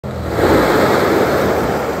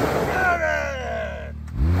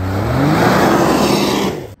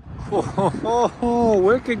Oh,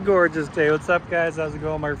 wicked gorgeous day. What's up, guys? How's it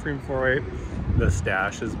going? My Freeman 408. The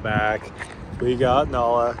stash is back. We got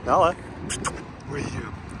Nala. Nala, what are you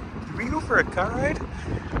doing? Did we go for a car ride?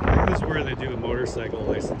 I think this is where they do a motorcycle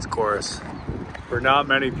license course, where not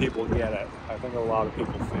many people get it. I think a lot of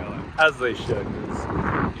people fail it, as they should,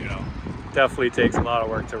 because, you know, definitely takes a lot of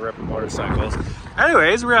work to rip motorcycles.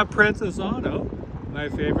 Anyways, we're at Princess Auto, my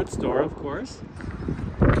favorite store, of course.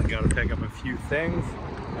 We gotta pick up a few things,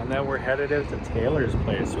 and then we're headed out to Taylor's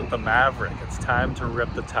place with the Maverick. It's time to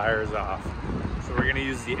rip the tires off. So we're gonna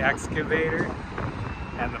use the excavator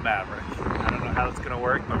and the Maverick. I don't know how it's gonna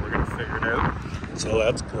work, but we're gonna figure it out. So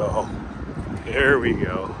let's go. Here we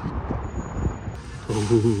go.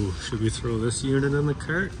 Ooh, should we throw this unit in the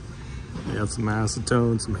cart? We got some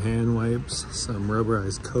acetone, some hand wipes, some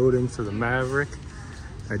rubberized coating for the Maverick.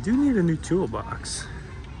 I do need a new toolbox.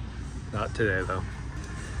 Not today though.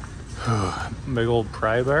 Big old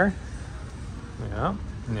pry bar. Yeah,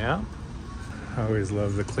 yeah. I always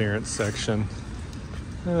love the clearance section.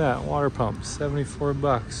 Look at that, water pump, 74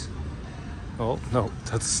 bucks. Oh, no,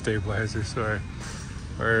 that's a stabilizer, sorry.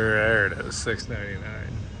 There it is, $6.99.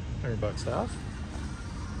 100 bucks off.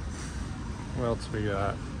 What else we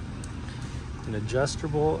got? An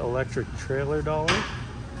adjustable electric trailer dolly.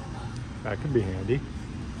 That could be handy.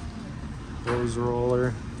 Hose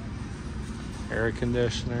roller. Air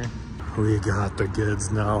conditioner. We got the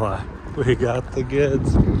goods, Nala. We got the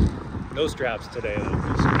goods. No straps today, though.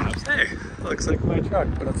 No straps. Hey, looks like my truck,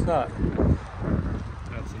 but it's not.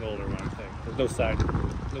 That's an older one, I think. There's no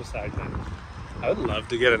side thing. I would love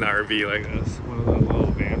to get an RV like this. One of those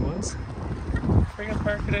little van ones. Freaking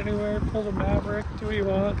park it anywhere, pull the Maverick, do what you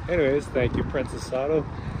want. Anyways, thank you, Princess Auto.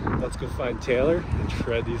 Let's go find Taylor and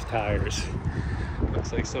shred these tires.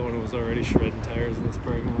 Looks like someone was already shredding tires in this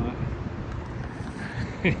parking lot.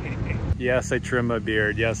 Yes, I trim my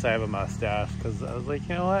beard. Yes, I have a mustache, because I was like, you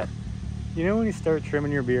know what? You know when you start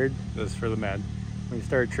trimming your beard, this is for the men, when you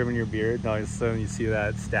start trimming your beard, and all of a sudden you see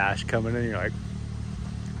that stash coming in, you're like,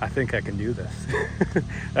 I think I can do this.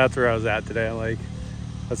 That's where I was at today. I'm like,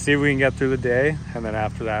 let's see if we can get through the day, and then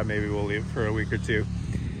after that, maybe we'll leave for a week or two.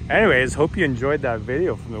 Anyways, hope you enjoyed that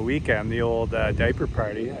video from the weekend, the old diaper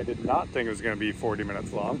party. I did not think it was going to be 40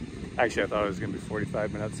 minutes long. Actually, I thought it was going to be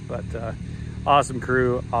 45 minutes, but awesome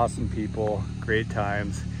crew, awesome people, great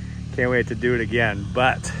times. Can't wait to do it again.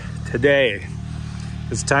 But today,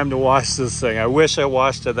 it's time to wash this thing. I wish I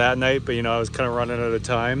washed it that night, but you know, I was kind of running out of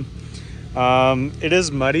time. It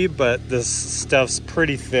is muddy, but this stuff's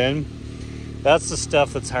pretty thin. That's the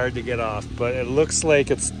stuff that's hard to get off, but it looks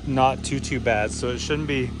like it's not too bad, so it shouldn't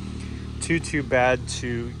be too bad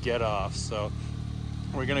to get off. So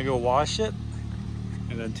we're gonna go wash it,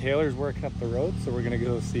 and then Taylor's working up the road, so we're gonna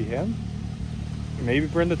go see him. Maybe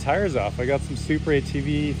burn the tires off. I got some Super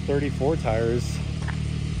ATV 34 tires.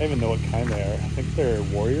 I don't even know what kind they are. I think they're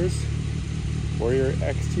Warrior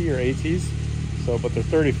XT or ATs. So, but they're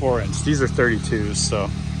 34 inch. These are 32s.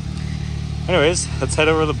 So, anyways, let's head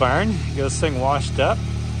over to the barn. Get this thing washed up.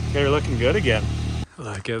 Get her looking good again.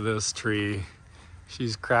 Look at this tree.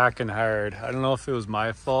 She's cracking hard. I don't know if it was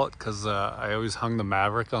my fault because I always hung the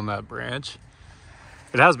Maverick on that branch.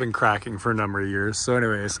 It has been cracking for a number of years. So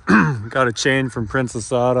anyways, got a chain from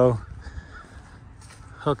Princess Auto.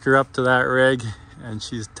 Hooked her up to that rig and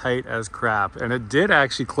she's tight as crap. And it did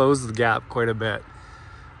actually close the gap quite a bit.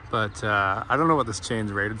 But I don't know what this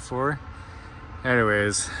chain's rated for.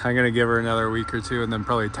 Anyways, I'm gonna give her another week or two and then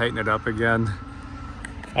probably tighten it up again.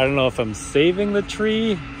 I don't know if I'm saving the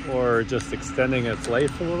tree or just extending its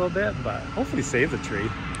life a little bit, but hopefully save the tree.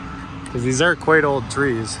 Because these are quite old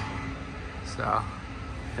trees. So.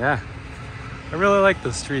 Yeah, I really like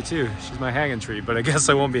this tree too. She's my hanging tree, but I guess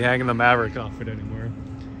I won't be hanging the Maverick off it anymore.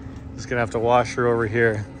 Just gonna have to wash her over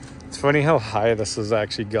here. It's funny how high this has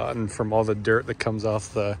actually gotten from all the dirt that comes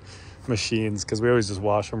off the machines, because we always just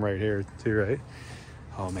wash them right here too, right?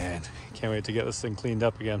 Oh man, can't wait to get this thing cleaned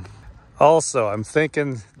up again. Also, I'm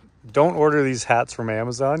thinking, don't order these hats from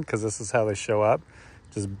Amazon, because this is how they show up.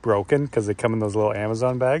 Just broken, because they come in those little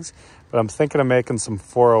Amazon bags. But I'm thinking of making some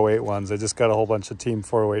 408 ones. I just got a whole bunch of Team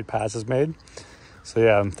 408 patches made. So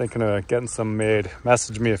yeah, I'm thinking of getting some made.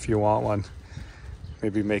 Message me if you want one.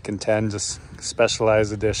 Maybe making 10, just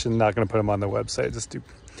specialized edition. Not gonna put them on the website, just do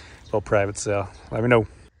a little private sale. Let me know.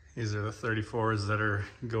 These are the 34s that are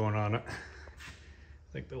going on it.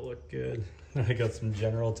 I think they'll look good. I got some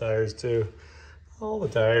General tires too. All the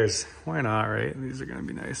tires, why not, right? These are gonna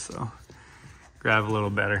be nice, so grab a little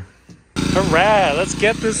better. All right, let's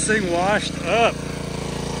get this thing washed up.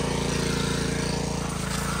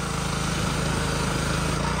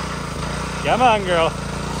 Come on, girl.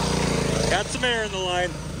 Got some air in the line.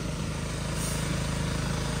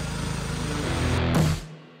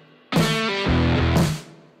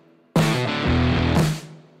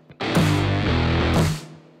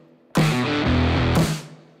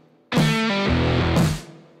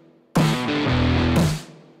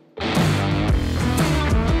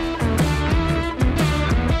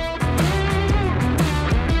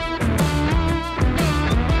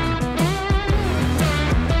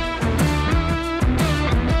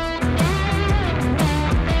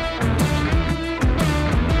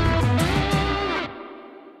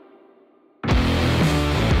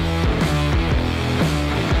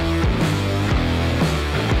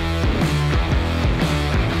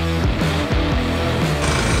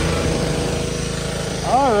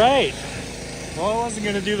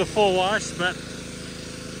 wasn't gonna do the full wash, but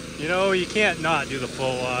you know, you can't not do the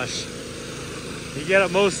full wash. You get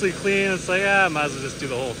it mostly clean, it's like, ah, might as well just do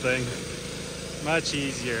the whole thing. Much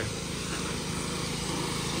easier.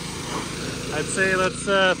 I'd say let's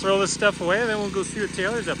throw this stuff away and then we'll go see what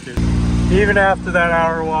Taylor's up to. Even after that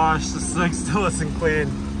hour wash, this thing still isn't clean.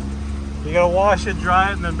 You gotta wash it, dry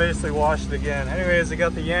it, and then basically wash it again. Anyways, I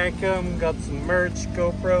got the Yankum, got some merch,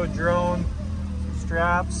 GoPro, drone, some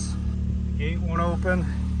straps. The gate won't open.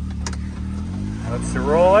 Let's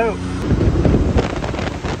roll out.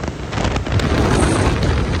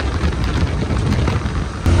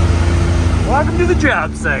 Welcome to the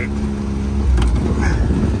job site.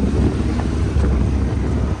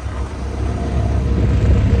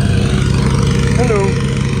 Hello.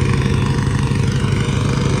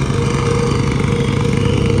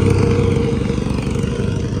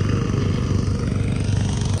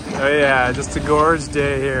 Oh yeah, just a gorgeous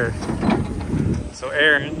day here. So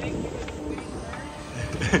Aaron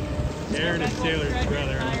is Taylor's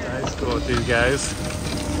brother. I went to high school with these guys.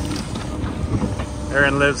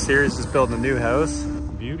 Aaron lives here, he's just building a new house.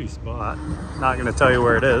 Beauty spot. Not gonna tell you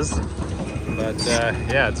where it is, but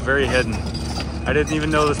yeah, it's very hidden. I didn't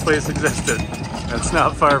even know this place existed. That's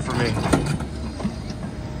not far from me.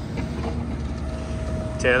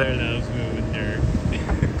 Taylor loves moving dirt.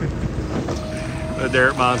 The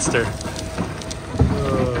dirt monster.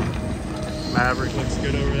 Maverick looks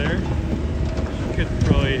good over there. Could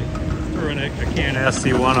probably throw in a can of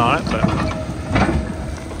SC1 on it, but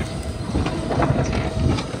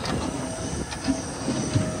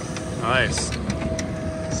nice.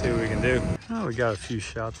 Let's see what we can do. Oh, we got a few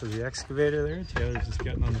shots of the excavator there. Taylor's just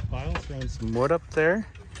getting on the pile, throwing some wood up there.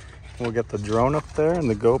 We'll get the drone up there and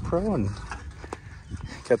the GoPro and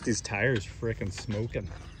get these tires frickin' smoking.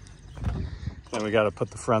 Then we got to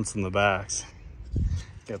put the fronts and the backs.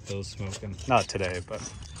 Get those smoking. Not today, but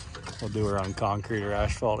we'll do it on concrete or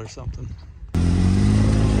asphalt or something. I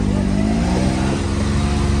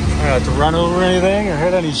don't have to run over anything or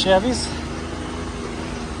hit any Chevys.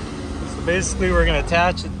 So basically we're going to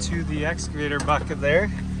attach it to the excavator bucket there.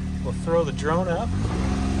 We'll throw the drone up.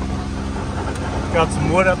 Got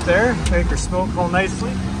some wood up there, make her smoke all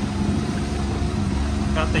nicely.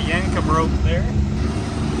 Got the Yankum rope there.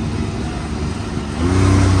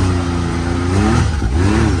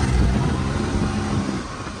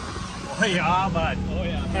 Oh yeah, bud. Oh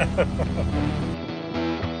yeah.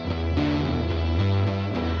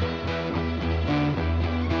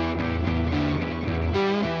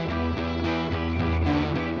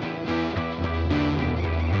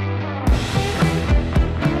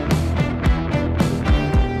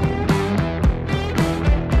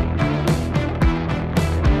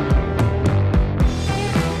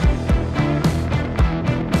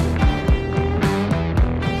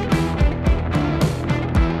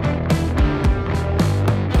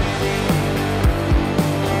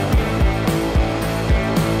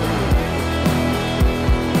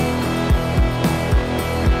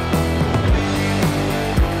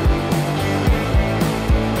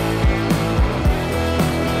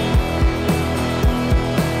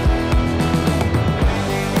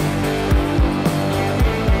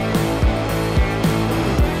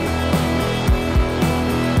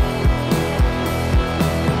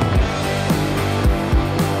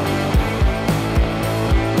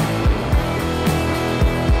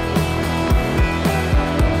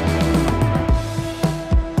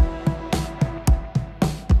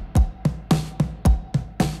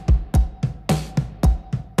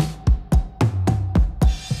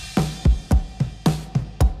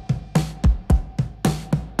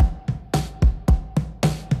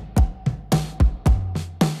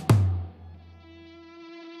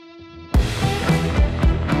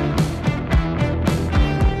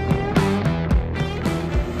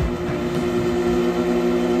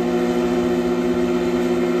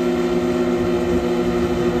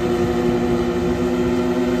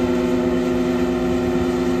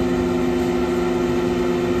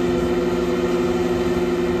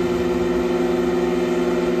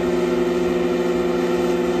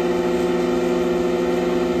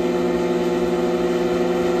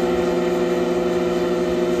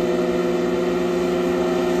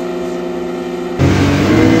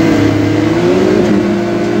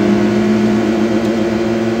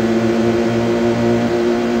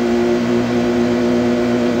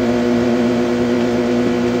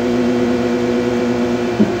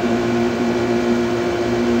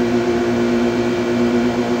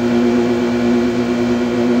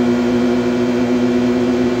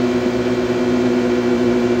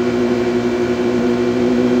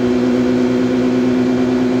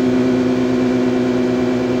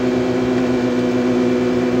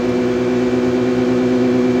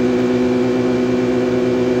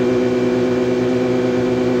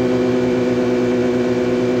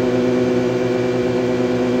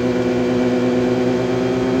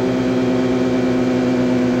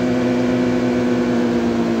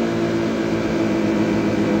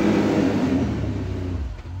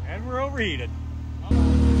 overheated.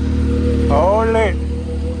 Holy.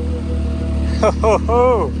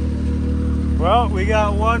 Oh, well, we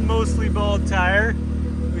got one mostly bald tire.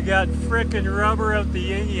 We got frickin' rubber out the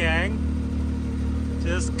yin yang.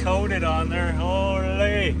 Just coated on there.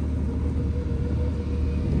 Holy.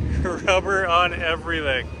 Rubber on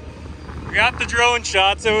everything. We got the drone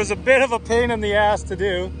shots. It was a bit of a pain in the ass to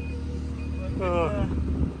do. Oh.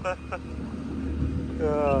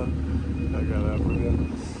 Oh, I got that for you.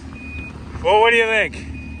 Well, what do you think?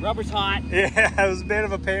 Rubber's hot. Yeah, it was a bit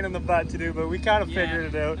of a pain in the butt to do, but we kind of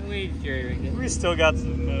figured it out. We still got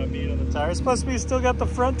some meat on the tires. Plus, we still got the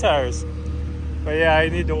front tires. But yeah, I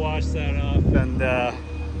need to wash that off. And,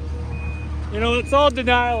 you know, it's all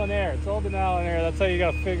denial and error. It's all denial and error. That's how you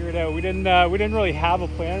got to figure it out. We didn't really have a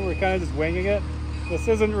plan. We're kind of just winging it. This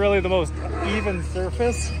isn't really the most even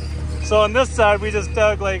surface. So on this side, we just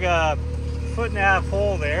dug like a 1.5 foot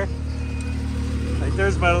hole there. Like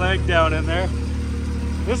there's my leg down in there.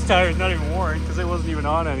 This tire's not even worn because it wasn't even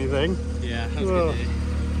on anything. Yeah, that was a good day.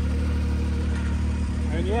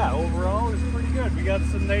 And yeah, overall it was pretty good. We got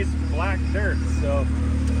some nice black dirt, so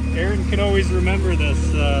Aaron can always remember this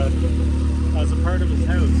as a part of his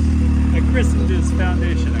house. I christened his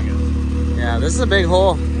foundation, I guess. Yeah, this is a big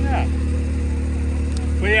hole. Yeah.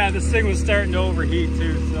 But yeah, this thing was starting to overheat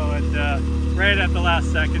too, so it, right at the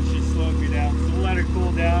last second she slowed me down. So we'll let her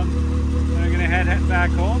cool down. And I'm gonna head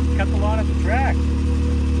back home, cut the lawn at the track.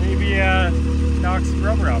 Maybe knock some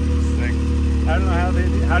rubber off this thing. I don't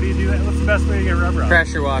know how do you do that? What's the best way to get rubber off?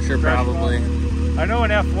 Pressure washer, probably. I know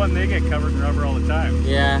in F1 they get covered in rubber all the time.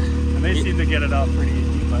 Yeah. And they seem to get it off pretty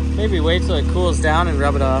easy. But maybe wait till it cools down and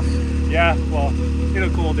rub it off. Yeah, well, it'll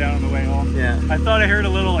cool down on the way home. Yeah. I thought I heard a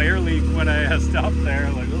little air leak when I stopped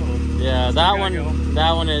there. Like, oh. Yeah, that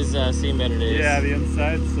one is seen better days. Yeah, the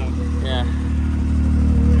inside. So. Yeah.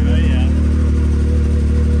 Yeah.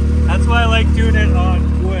 That's why I like doing it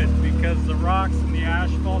on wood, because the rocks and the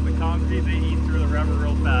asphalt, the concrete, they eat through the rubber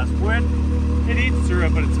real fast. Wood, it eats through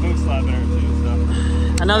it, but it smokes a lot better too.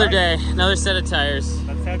 So. Another day, another set of tires.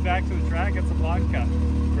 Let's head back to the track, get some lawn cut.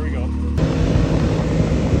 Here we go.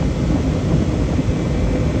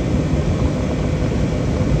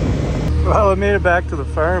 Well, I made it back to the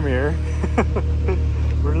farm here.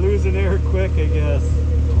 We're losing air quick, I guess.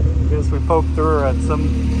 I guess we poked through her at some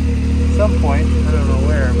point. I don't know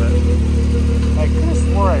where, but I could have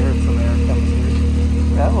swore I heard some air come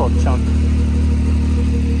through. That little chunk.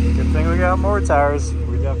 Good thing we got more tires.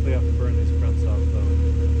 We definitely have to burn these fronts off, though.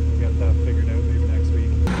 We got that figured out maybe next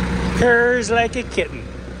week. Purrs like a kitten.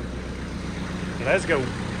 Let's go.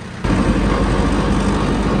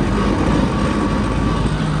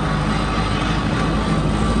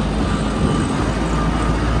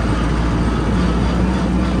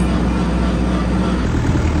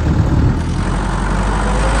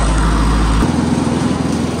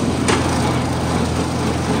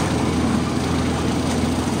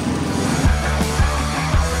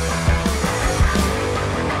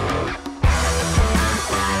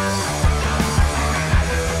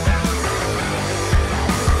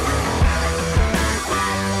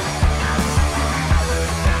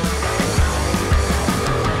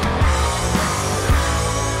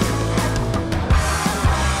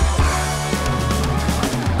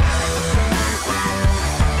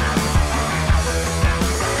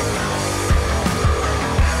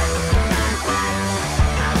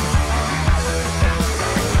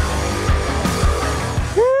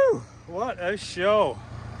 A show.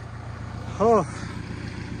 Oh,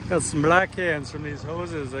 got some black hands from these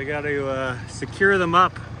hoses. I got to secure them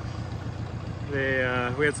up. We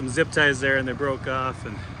had some zip ties there and they broke off,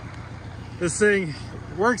 and this thing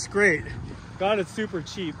works great. Got it super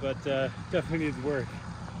cheap, but definitely needs work.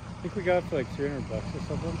 I think we got it for like 300 bucks or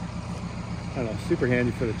something. I don't know, super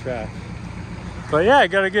handy for the track. But yeah, I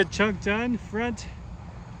got a good chunk done, front,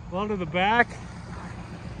 a lot of the back.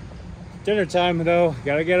 Dinner time though,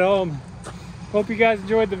 gotta get home. Hope you guys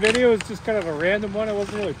enjoyed the video. It's just kind of a random one. I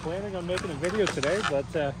wasn't really planning on making a video today,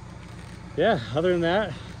 but yeah, other than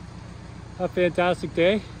that, have a fantastic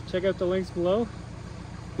day. Check out the links below.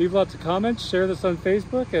 Leave lots of comments, share this on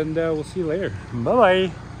Facebook, and we'll see you later.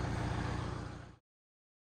 Bye-bye.